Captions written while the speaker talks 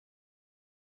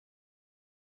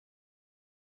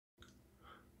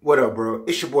What up, bro?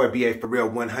 It's your boy BA for real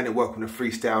 100. Welcome to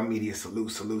Freestyle Media. Salute,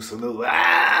 salute, salute.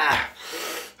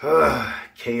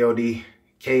 Kotd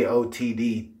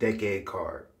decade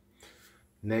card.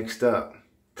 Next up,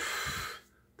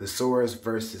 the Saurus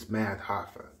versus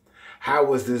Hoffa. How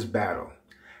was this battle?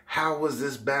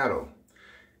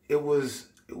 It was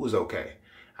okay.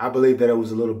 I believe that it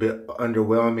was a little bit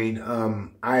underwhelming.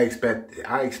 I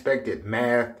expected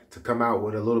Math to come out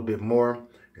with a little bit more.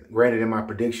 Granted, in my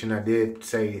prediction, I did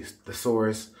say the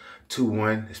Saurus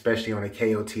 2-1, especially on a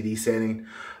Kotd setting.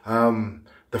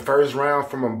 The first round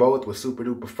from them both was super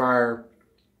duper fire.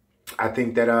 I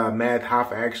think that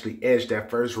Hoffa actually edged that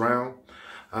first round.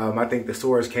 I think the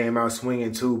Saurus came out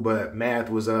swinging too, but Math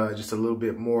was just a little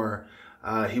bit more.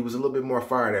 He was a little bit more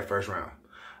fire that first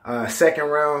round. Second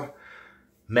round,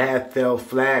 Math fell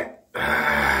flat.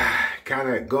 Kind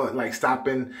of going like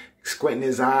stopping, squinting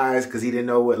his eyes because he didn't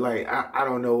know what, like, I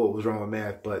don't know what was wrong with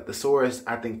Math, but the Saurus,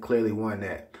 I think, clearly won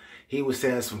that. He was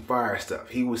saying some fire stuff.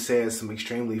 He was saying some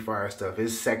extremely fire stuff.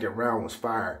 His second round was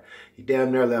fire. He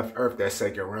damn near left Earth that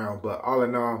second round, but all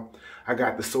in all, I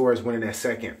got the Saurus winning that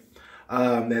second.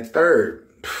 That third,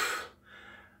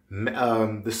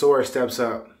 the Saurus steps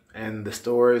up, and the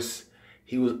Saurus,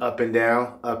 he was up and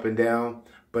down.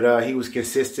 But he was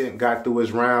consistent, got through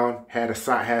his round, had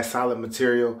solid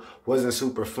material, wasn't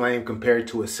super flame compared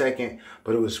to his second,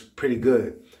 but it was pretty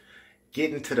good.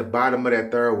 Getting to the bottom of that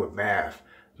third with Math.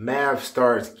 Math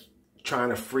starts trying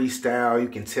to freestyle. You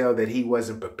can tell that he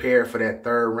wasn't prepared for that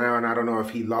third round. I don't know if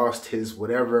he lost his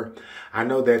whatever. I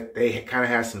know that they kind of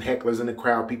had some hecklers in the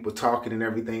crowd, people talking and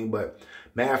everything, but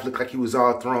Math looked like he was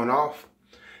all thrown off.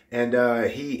 And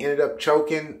he ended up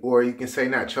choking, or you can say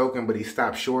not choking, but he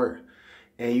stopped short.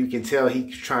 And you can tell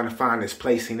he's trying to find his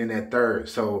placing in that third.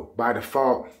 So by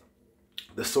default,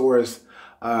 the Saurus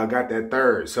got that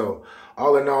third. So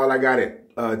all in all, I got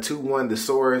it 2-1 the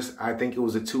Saurus. I think it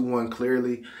was a 2-1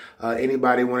 clearly.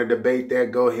 Anybody want to debate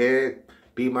that, go ahead.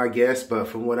 Be my guest. But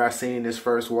from what I seen in this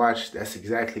first watch, that's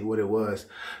exactly what it was.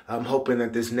 I'm hoping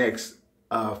that this next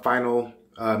final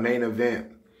main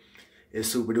event is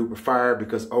super duper fire,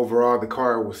 because overall the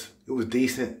card was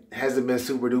decent. Hasn't been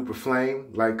super duper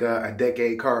flame like a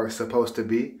decade card is supposed to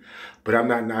be, but I'm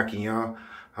not knocking y'all.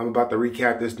 I'm about to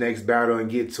recap this next battle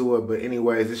and get to it. But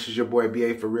anyways, this is your boy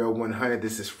BA for real 100.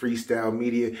 This is Freestyle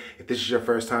Media. If this is your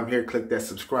first time here, click that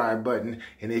subscribe button.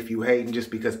 And if you hating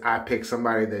just because I picked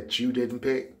somebody that you didn't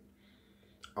pick,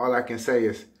 all I can say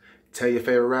is tell your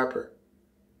favorite rapper,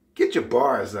 get your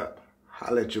bars up.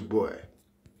 Holla at your boy.